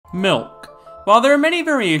Milk. While there are many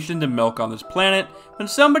variations of milk on this planet, when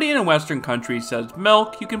somebody in a Western country says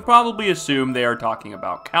milk, you can probably assume they are talking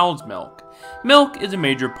about cow's milk. Milk is a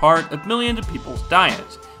major part of millions of people's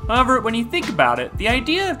diets. However, when you think about it, the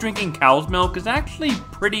idea of drinking cow's milk is actually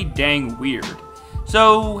pretty dang weird.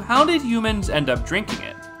 So, how did humans end up drinking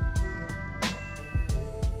it?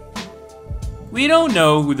 We don't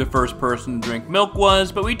know who the first person to drink milk was,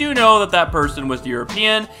 but we do know that that person was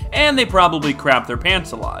European, and they probably crapped their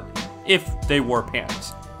pants a lot. If they wore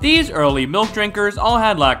pants. These early milk drinkers all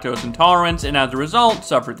had lactose intolerance and as a result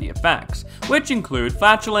suffered the effects, which include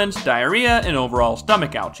flatulence, diarrhea, and overall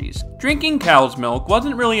stomach ouchies. Drinking cow's milk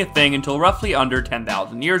wasn't really a thing until roughly under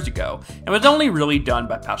 10,000 years ago, and was only really done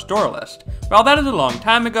by pastoralists. While that is a long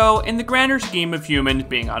time ago, in the grander scheme of humans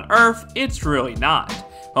being on Earth, it's really not.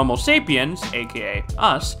 Homo sapiens, aka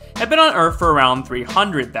us, have been on Earth for around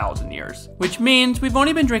 300,000 years, which means we've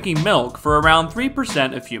only been drinking milk for around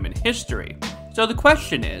 3% of human history. So the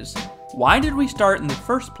question is, why did we start in the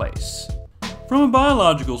first place? From a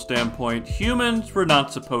biological standpoint, humans were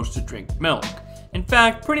not supposed to drink milk. In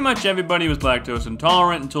fact, pretty much everybody was lactose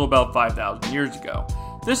intolerant until about 5,000 years ago.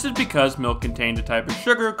 This is because milk contained a type of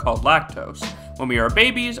sugar called lactose. When we are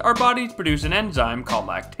babies, our bodies produce an enzyme called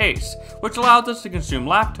lactase, which allows us to consume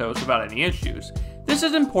lactose without any issues. This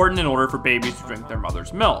is important in order for babies to drink their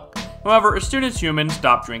mother's milk. However, as soon as humans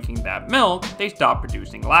stopped drinking that milk, they stopped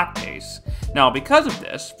producing lactase. Now, because of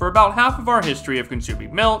this, for about half of our history of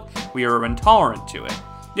consuming milk, we are intolerant to it.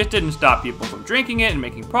 This didn't stop people from drinking it and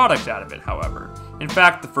making products out of it, however. In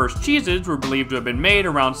fact, the first cheeses were believed to have been made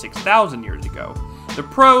around 6,000 years ago. The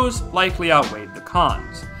pros likely outweighed the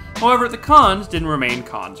cons. However, the cons didn't remain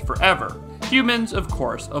cons forever. Humans, of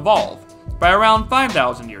course, evolve. By around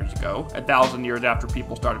 5,000 years ago, 1,000 years after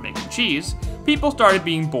people started making cheese, people started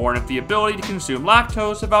being born with the ability to consume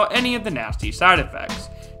lactose without any of the nasty side effects.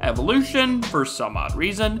 Evolution, for some odd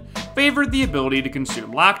reason, favored the ability to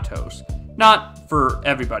consume lactose. Not for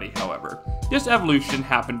everybody, however. This evolution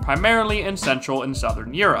happened primarily in Central and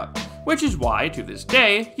Southern Europe, which is why, to this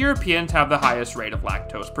day, Europeans have the highest rate of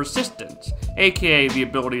lactose persistence, aka the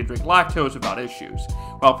ability to drink lactose without issues,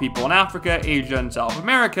 while people in Africa, Asia, and South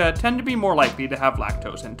America tend to be more likely to have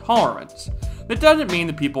lactose intolerance. That doesn't mean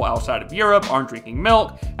that people outside of Europe aren't drinking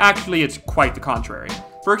milk, actually it's quite the contrary.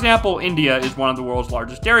 For example, India is one of the world's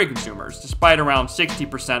largest dairy consumers, despite around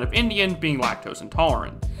 60% of Indians being lactose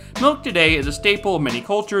intolerant. Milk today is a staple of many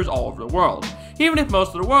cultures all over the world, even if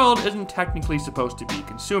most of the world isn't technically supposed to be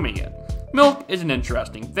consuming it. Milk is an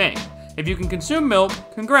interesting thing. If you can consume milk,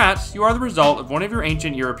 congrats, you are the result of one of your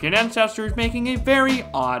ancient European ancestors making a very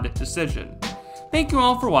odd decision. Thank you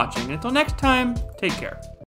all for watching, and until next time, take care.